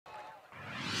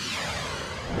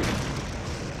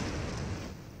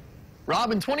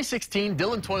Rob, in 2016,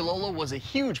 Dylan Toilolo was a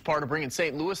huge part of bringing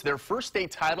St. Louis their first state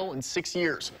title in 6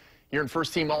 years. He earned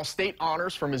first-team All-State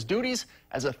honors from his duties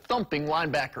as a thumping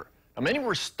linebacker. Now, many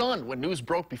were stunned when news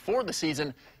broke before the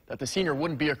season that the senior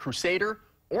wouldn't be a Crusader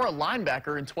or a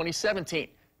linebacker in 2017. You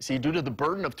see, due to the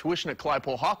burden of tuition at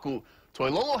Claypole Haku,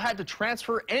 Toilolo had to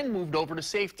transfer and moved over to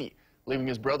safety, leaving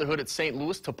his brotherhood at St.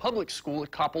 Louis to public school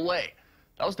at Kapolei.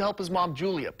 That was to help his mom,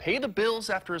 Julia, pay the bills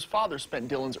after his father spent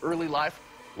Dylan's early life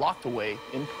locked away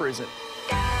in prison.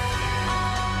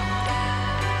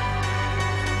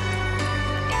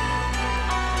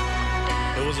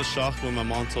 It was a shock when my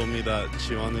mom told me that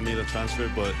she wanted me to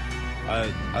transfer, but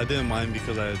I didn't mind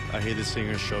because I hated seeing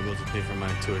her struggle to pay for my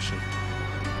tuition.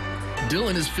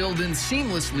 Dylan is filled in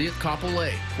seamlessly at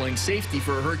Kapolei, playing safety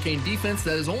for a Hurricane defense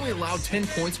that has only allowed 10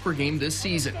 points per game this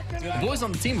season. The boys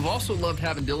on the team have also loved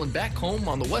having Dylan back home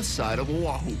on the west side of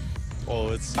Oahu. Oh,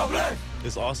 it's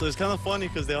awesome. It's kind of funny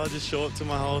because they all just show up to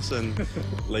my house and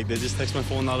like they just text my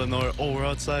phone out of nowhere. Oh, we're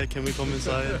outside. Can we come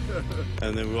inside?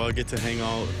 And then we all get to hang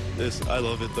out. I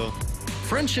love it though.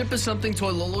 Friendship is something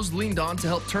Toilolo's leaned on to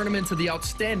help turn him into the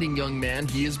outstanding young man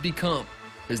he has become.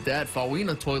 His dad,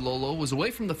 Fawina Toilolo, was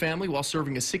away from the family while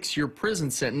serving a 6-year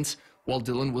prison sentence while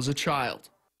Dylan was a child.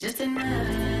 Just another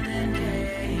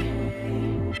day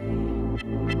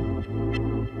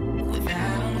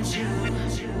without you.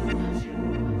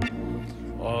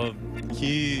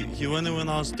 He went in when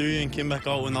I was 3 and came back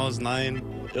out when I was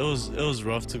 9. It was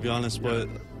rough, to be honest, but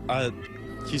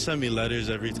he sent me letters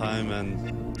every time,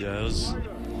 and yeah,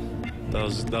 that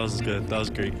was good. That was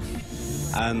great.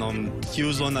 And he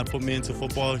was the one that put me into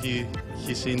football. He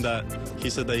said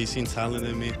that he seen talent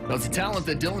in me. That's a talent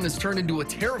that Dylan has turned into a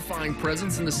terrifying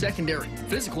presence in the secondary.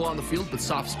 Physical on the field, but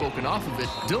soft-spoken off of it.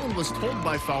 Dylan was told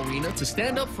by Fawina to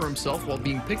stand up for himself while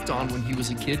being picked on when he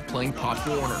was a kid playing Pop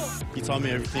Warner. He taught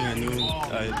me everything I knew.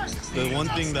 The one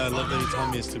thing that I love that he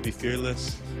taught me is to be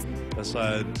fearless. That's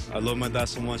why I love my dad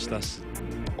so much. That's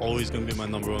always going to be my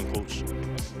 #1 coach.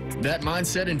 That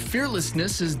mindset and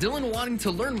fearlessness is Dylan wanting to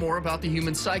learn more about the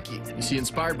human psyche. You see,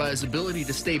 inspired by his ability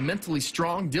to stay mentally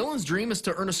strong, Dylan's dream is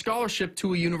to earn a scholarship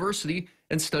to a university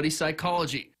and study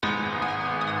psychology.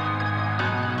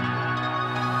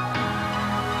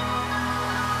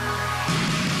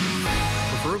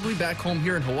 Preferably back home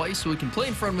here in Hawaii so he can play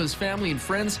in front of his family and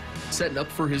friends, setting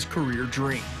up for his career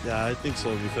dream. Yeah, I think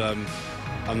so, because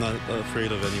I'm not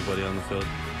afraid of anybody on the field.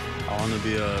 I want to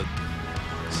be a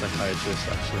psychiatrist,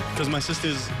 actually, because my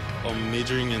sister's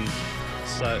majoring in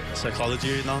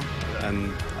psychology right now,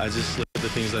 and I just look at the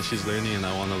things that she's learning and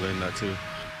I want to learn that too.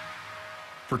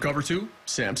 For Cover 2,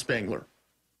 Sam Spangler.